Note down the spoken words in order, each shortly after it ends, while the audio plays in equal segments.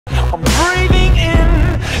I'm breathing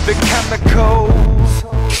in the chemicals.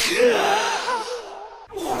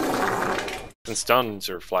 And stuns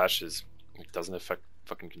or flashes, it doesn't affect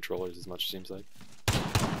fucking controllers as much, it seems like.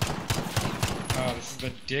 Oh, this is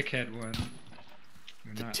the dickhead one.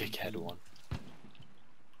 The dickhead one.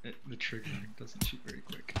 The trigger doesn't shoot very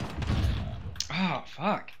quick. Ah, oh,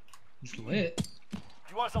 fuck. He's lit.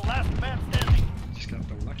 You are the last man standing. Just got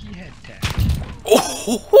the lucky head tag.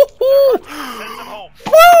 Oh! Send them home.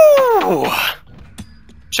 Woo!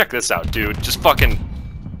 Check this out, dude. Just fucking.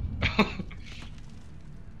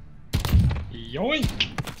 Yoink!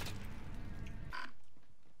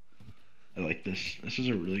 I like this. This is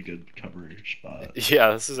a really good coverage spot. Yeah,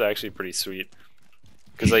 this is actually pretty sweet.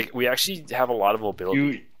 Because, like, we actually have a lot of mobility.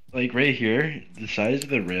 You, like, right here, the size of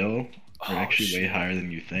the rail are actually shit. way higher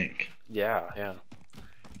than you think. Yeah, yeah.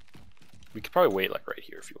 We could probably wait, like, right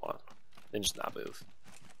here if you want. And just not move.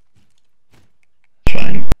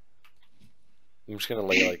 Fine. I'm just gonna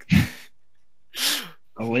lay, like...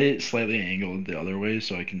 I'll lay it slightly angled the other way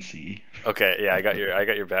so I can see. Okay, yeah, I got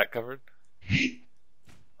your back covered.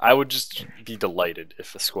 I would just be delighted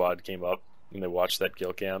if a squad came up and they watched that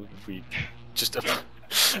kill cam. If we just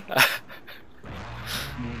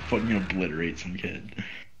Fucking obliterate some kid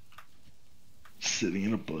sitting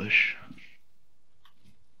in a bush.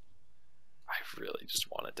 I really just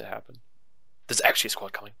want it to happen. There's actually a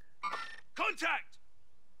squad coming. Contact!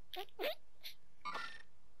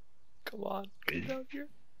 Come on, get down here.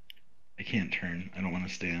 I can't turn. I don't want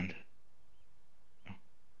to stand.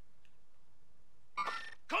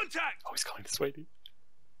 Contact! Oh, he's coming this way, dude.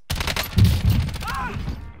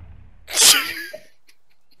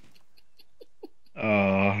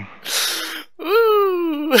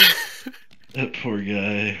 Ooh. That poor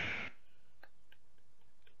guy.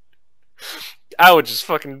 I would just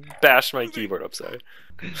fucking bash my keyboard upside.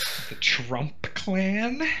 The Trump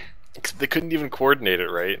clan? They couldn't even coordinate it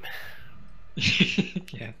right.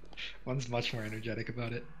 Yeah, one's much more energetic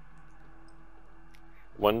about it.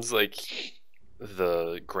 One's like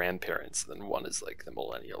the grandparents, then one is like the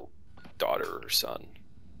millennial daughter or son.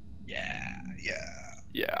 Yeah.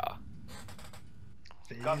 Yeah.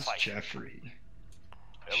 There's Gunfight. Jeffrey.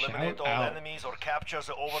 Eliminate Shout all out. enemies or capture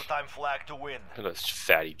the overtime flag to win. And a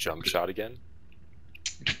fatty jump shot again.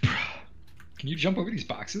 Can you jump over these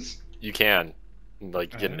boxes? You can,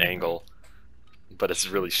 like, get an angle, but it's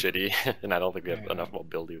really shitty, and I don't think we have enough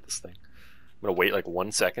mobility with this thing. I'm gonna wait like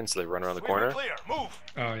 1 second so they run around the corner. Clear. Move.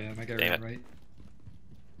 Oh yeah, my guy Damn ran it. right.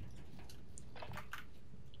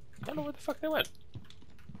 I don't know where the fuck they went.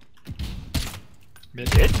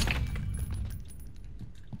 Mid. Mid? I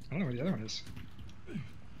don't know where the other one is.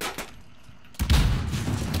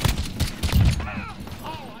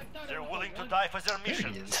 They're willing to die for their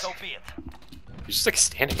mission. he is. So be it. He's just like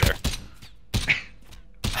standing there.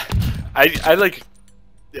 I like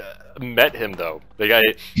met him though.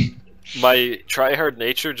 Like my try-hard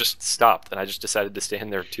nature just stopped, and I just decided to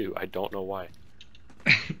stand there too. I don't know why.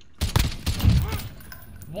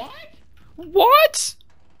 What? What?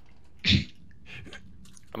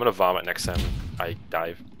 I'm gonna vomit next time I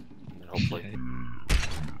dive. And hopefully. Okay.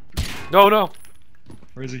 No.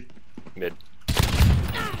 Where is he? Mid.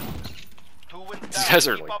 Two wins These down. guys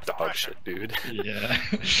are Keep like up the dog pressure. shit, dude. Yeah.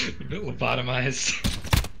 A bit lobotomized.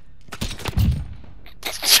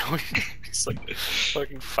 He's like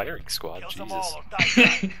fucking firing squad. Kill them Jesus. all or die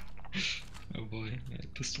trying. Oh boy, yeah,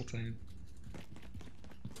 pistol time.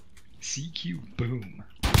 CQ boom.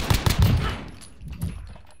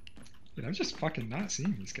 Dude, I'm just fucking not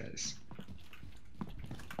seeing these guys.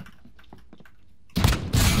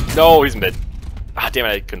 No, he's mid. Ah, damn it!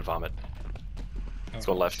 I couldn't vomit. Let's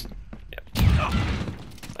Oh. go left. Yeah.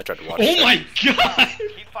 I tried to watch. Oh my god!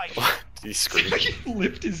 Keep fighting. He's screaming. He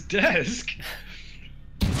flipped his desk.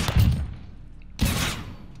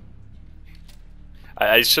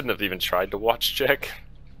 I shouldn't have even tried to watch check,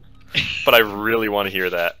 but I really want to hear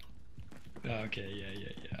that. Okay, yeah.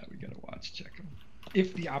 We gotta watch check him.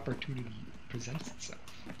 If the opportunity presents itself.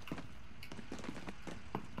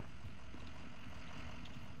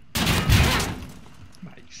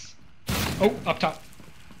 Nice. Oh, up top.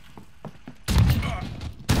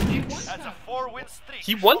 That's a 4-win streak.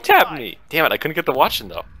 He one-tapped me. Damn it! I couldn't get the watching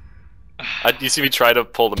though. You see me try to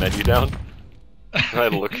pull the menu down, and I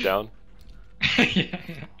look down. Yeah.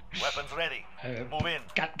 Weapons ready. Move in.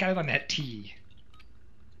 Got it on that T.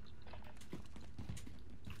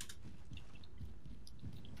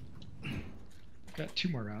 Got 2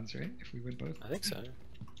 more rounds, right? If we win both. I think so.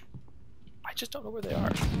 I just don't know where they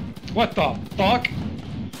are. What the fuck?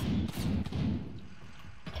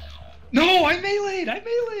 No, I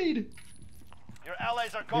meleeed! Your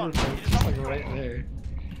allies are They were gone. both It is just up like to you. right there.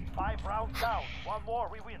 5 rounds down. One more,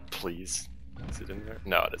 we win. Please. Is it in there?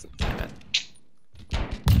 No, it isn't. Damn it.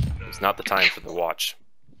 It's not the time for the watch.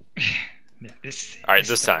 Yeah, Alright,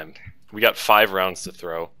 this time. We got 5 rounds to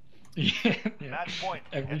throw. Yeah. Match point.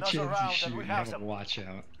 Every Another chance round you shoot, and we you have gotta them. watch out.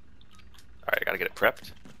 Alright, I gotta get it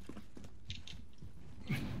prepped.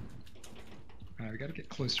 Alright, we gotta get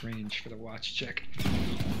close range for the watch check.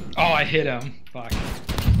 Oh, I hit him. Fuck.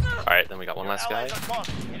 Alright, then we got one last guy. Allies are gone.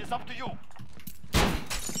 It is up to you.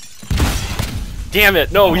 Damn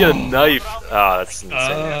it! No, we had a knife! Ah, that's insane.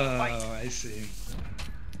 Oh, I see.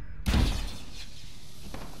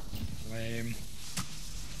 Lame.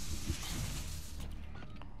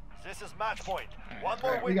 This is match point. One Alright,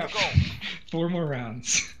 more we win to got go. 4 more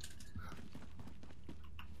rounds.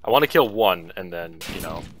 I want to kill one, and then, you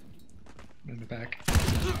know... In the back.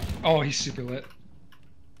 Oh, he's super lit.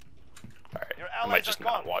 Alright, Your I might allies just are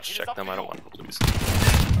not gone. watch It is check up them, to I don't you. want to lose.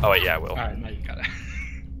 Oh wait, yeah, I will. Alright, now you got it.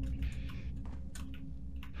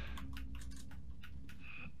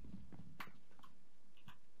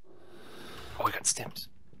 Oh, we got stimps.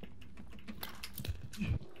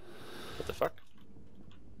 What the fuck?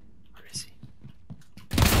 Where is he?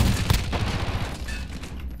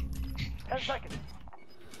 10 seconds.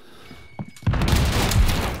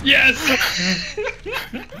 Yes!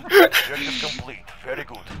 Objective complete. Very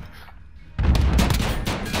good.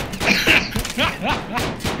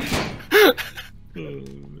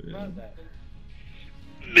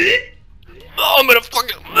 Oh, I'm gonna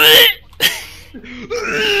fucking...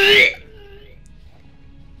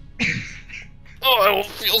 Oh, I don't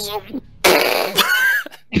feel so...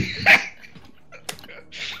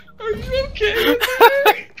 Are you okay?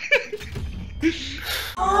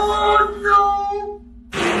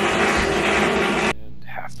 And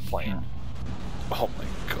half the plane. Oh my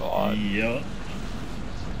god. Yup.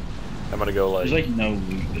 I'm gonna go like... There's like no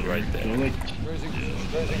loot there. Right there. Go like.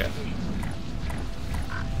 Okay.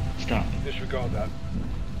 Stop. Disregard that.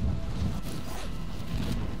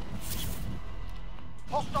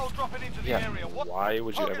 Hostile dropping into the Yeah, area. What? why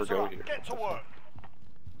would you ever Targets go are up. here? Get to work.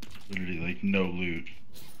 Literally like no loot.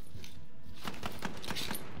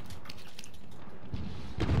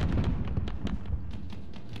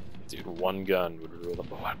 Dude, one gun would rule the...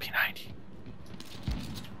 Oh, I'd be 90.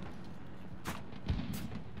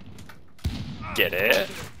 Get it?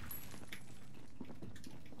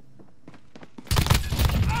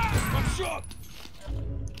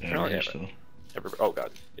 Yeah, Oh, right yeah, still. Oh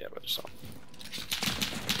god. Yeah, but just saw.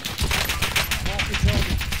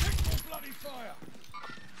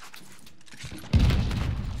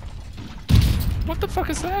 What the fuck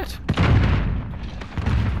is that?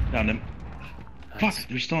 Found him. Nice. Fuck,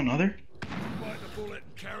 there's still another? Bite the bullet.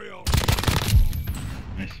 Carry on.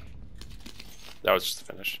 Nice. That was just the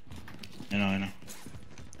finish. I know, I know.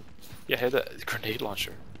 Yeah, I had a grenade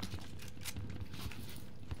launcher.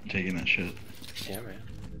 I'm taking that shit. Yeah, man.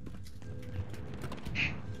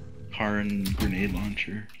 Car and grenade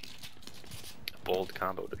launcher. A bold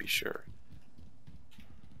combo to be sure.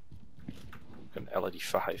 An LED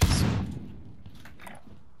 5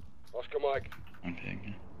 Oscar Mike. I'm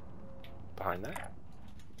taking behind that.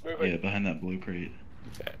 it. Yeah, behind that blue crate.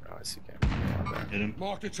 Okay, oh, I see. Okay. Yeah, there. Hit him.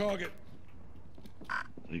 Mark the target.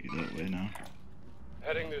 Take it that way now.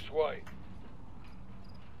 Heading this way.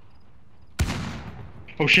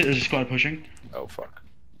 Oh shit, there's a squad pushing. Oh fuck.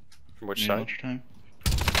 From which Grenade side? launcher time.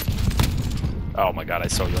 Oh my god, I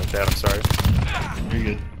saw you like that. I'm sorry. Very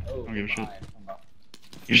good. I don't give a shit.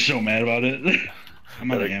 You're so mad about it. I'm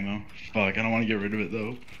out of ammo. Fuck, I don't want to get rid of it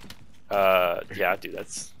though. Yeah, dude,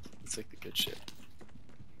 that's like the good shit.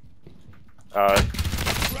 Oh,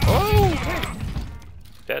 hey.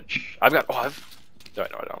 Dead. I've got. Oh, no, I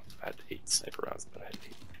don't. I had 8 sniper rounds, but I had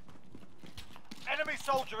 8. Enemy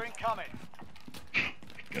soldier incoming.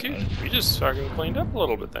 God. Dude, we just fucking cleaned up a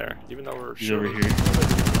little bit there, even though we're He's over short. here.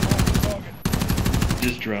 He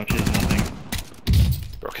just dropped. He has nothing.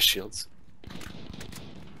 Broke his shields.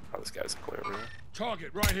 Oh, this guy's clear over here.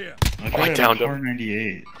 Target right here. I downed him. him.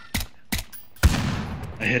 98.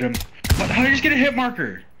 I hit him. What? How did I just get a hit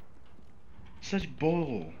marker? Such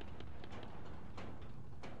bull.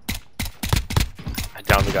 I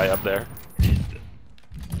downed the guy up there.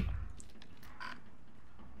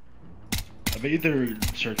 I bet you they're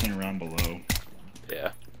circling around below.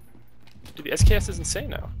 Yeah. Dude, the SKS is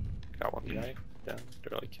insane now. Got one guy down.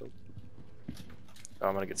 Barely killed. Oh,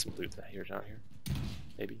 I'm gonna get some loot here, down here.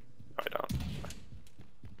 Maybe. No, I don't.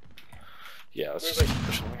 Yeah, let's just keep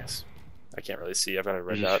pushing, I guess. I can't really see. I've got a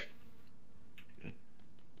red dot.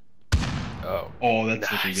 Oh. Oh, that's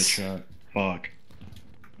such a good Nice. shot. Fuck.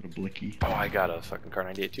 What a blicky. Oh, I got a fucking car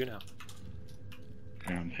 98 too now.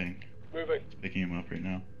 Here, I'm ping. Moving. Picking him up right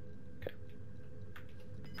now.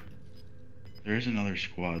 There is another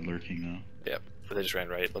squad lurking though. Yep, but they just ran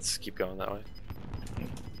right. Let's keep going that way. Yep.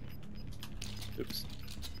 Oops.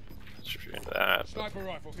 Not sure if you're into that. But... Sniper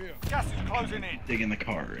rifle here. Gas is closing in. Dig in the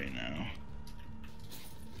car right now.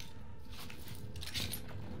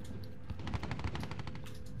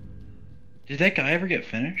 Did that guy ever get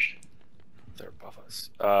finished? They're above us.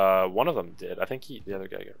 One of them did. I think the other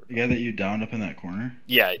guy got rid The guy that you downed up in that corner?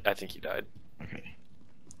 Yeah, I think he died. Okay.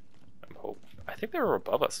 I'm hoping. I think they were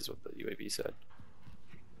above us, is what the UAV said.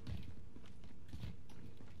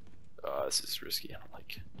 This is risky. I don't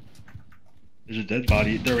like it. There's a dead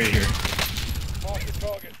body. They're right here. Mark the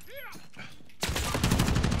target.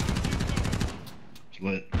 It's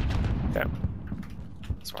lit. Okay.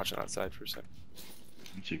 Let's watch it outside for a second.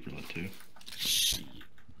 I'm super lit too. Shit.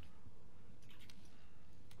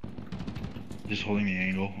 Just holding the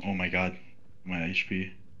angle. Oh my god. My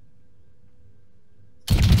HP.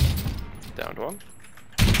 Downed one.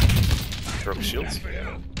 Broke shields.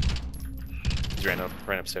 He's ran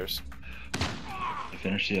upstairs. I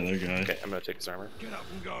finished the other guy. Okay, I'm gonna take his armor. Get up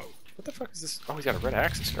and go. What the fuck is this? Oh, he's got a red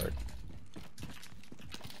access card.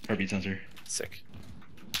 Heartbeat sensor. Sick.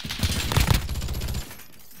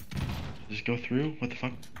 Just go through? What the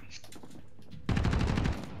fuck?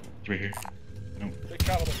 It's right here. Nope. Big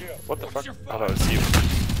caliber here. What the fuck? Your Oh, that was you.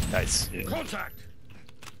 Nice. Yeah. Contact.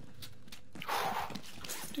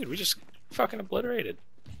 Dude, we just fucking obliterated.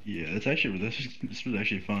 Yeah, it's actually this was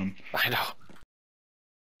actually fun. I know.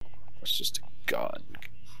 It's just a gun.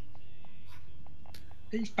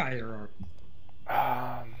 A firearm.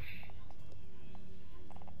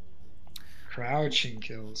 Crouching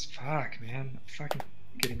kills. Fuck, man. Fucking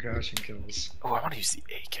getting crouching kills. Oh, I want to use the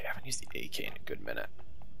AK. I haven't used the AK in a good minute.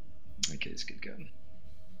 Okay, it's a good gun.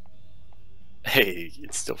 Hey,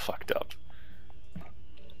 it's still fucked up.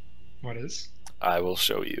 What is? I will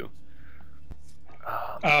show you.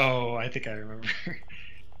 Oh, I think I remember.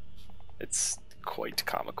 It's quite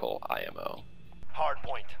comical. IMO. Hard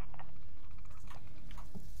point.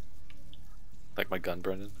 Like my gun,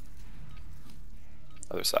 Brendan.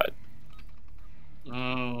 Other side.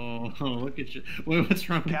 Oh, look at you. Wait, what's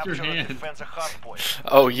wrong with your Capture and hand? defend the hard point.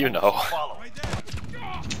 Oh, you know. Follow.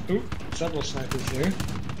 Ooh, several snipers there.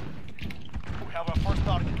 We have our first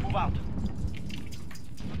target. Move out.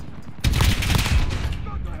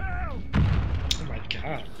 Oh my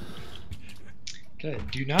god. Okay,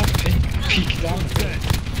 do not peek down the pit.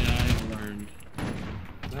 Yeah, I've learned.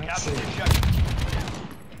 Not Capture safe. objective.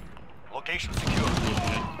 Location secure.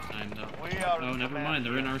 Timed up. We are Oh, in never command mind.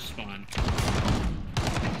 They're in here. our spawn.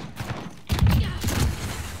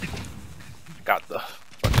 Got the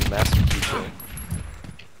fucking master key tray.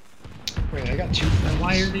 Wait, I got two.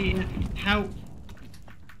 Why are they in? How?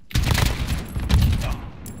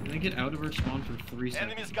 Can I get out of our spawn for 3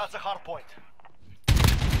 seconds? Enemies got the hard point.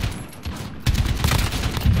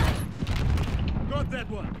 Got that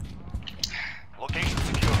one. Location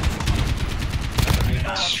secure.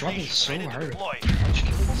 I struggle so Ready to hard deploy. at crouch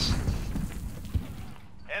kills.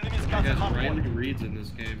 Enemies I got the guess hard Riley point. reads in this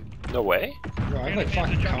game. No way. Bro, I've like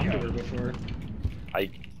fucking come to her before.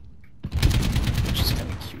 Which is kind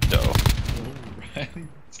of cute though.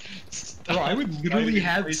 Bro, I would literally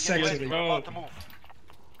have Get sex ready, with we're her. about to move.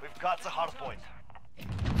 We've got the hard point.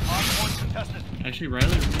 Hard point contested. Actually,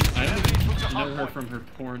 Riley, I Enemy took the don't hard know her point. from her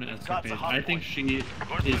porn Got the escapades. hard I think point. she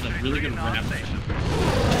is a really good rapper.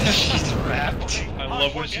 She's wrapped. I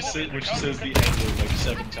love when she says the N word like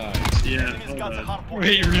 7 times. Yeah, Enemies hold got the on. hard point.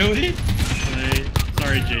 Wait, really?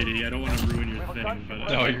 Sorry, JD, I don't want to ruin your thing, but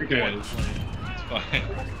No, you're good. It's fine.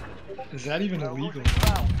 Is that even illegal?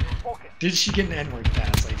 Ground. Focus. Did she get an N-word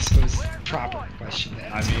pass? Like, suppose proper question to I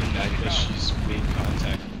ask. mean, I guess she's made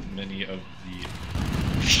contact with many of the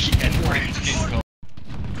N-words.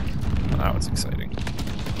 Well, that was exciting.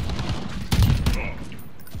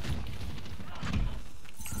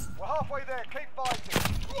 We're halfway there. Keep fighting.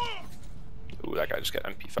 Ooh, that guy just got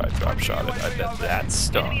MP5 drop shot. I bet that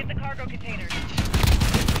stung. the cargo container.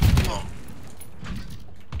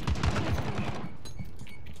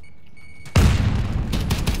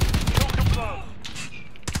 Kill confirmed.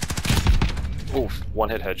 Oof, one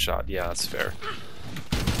hit headshot. Yeah, that's fair.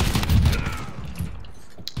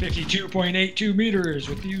 52.82 meters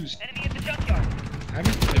with views. Enemy at the junkyard.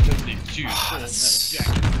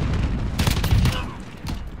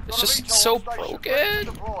 It's just so broken.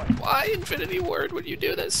 Why Infinity Word would you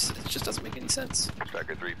do this? It just doesn't make any sense.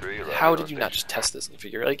 How did you not just test this and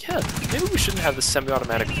figure, like, yeah, maybe we shouldn't have this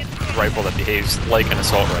semi-automatic rifle that behaves like an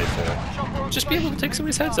assault rifle. Just be able to take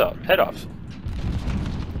somebody's head off.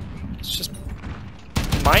 It's just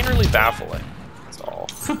minorly baffling. That's all.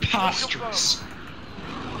 Preposterous.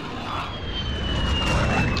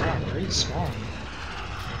 Crazy. Spawn.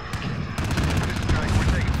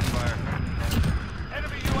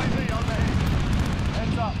 Enemy UAV overhead.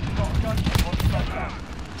 Heads up, we've got a gunship on the back.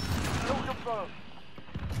 Kill confirmed.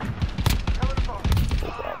 Kill confirmed.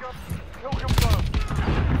 Kill confirmed.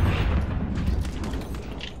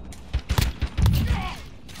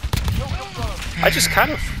 I just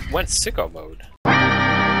kind of went sicko mode.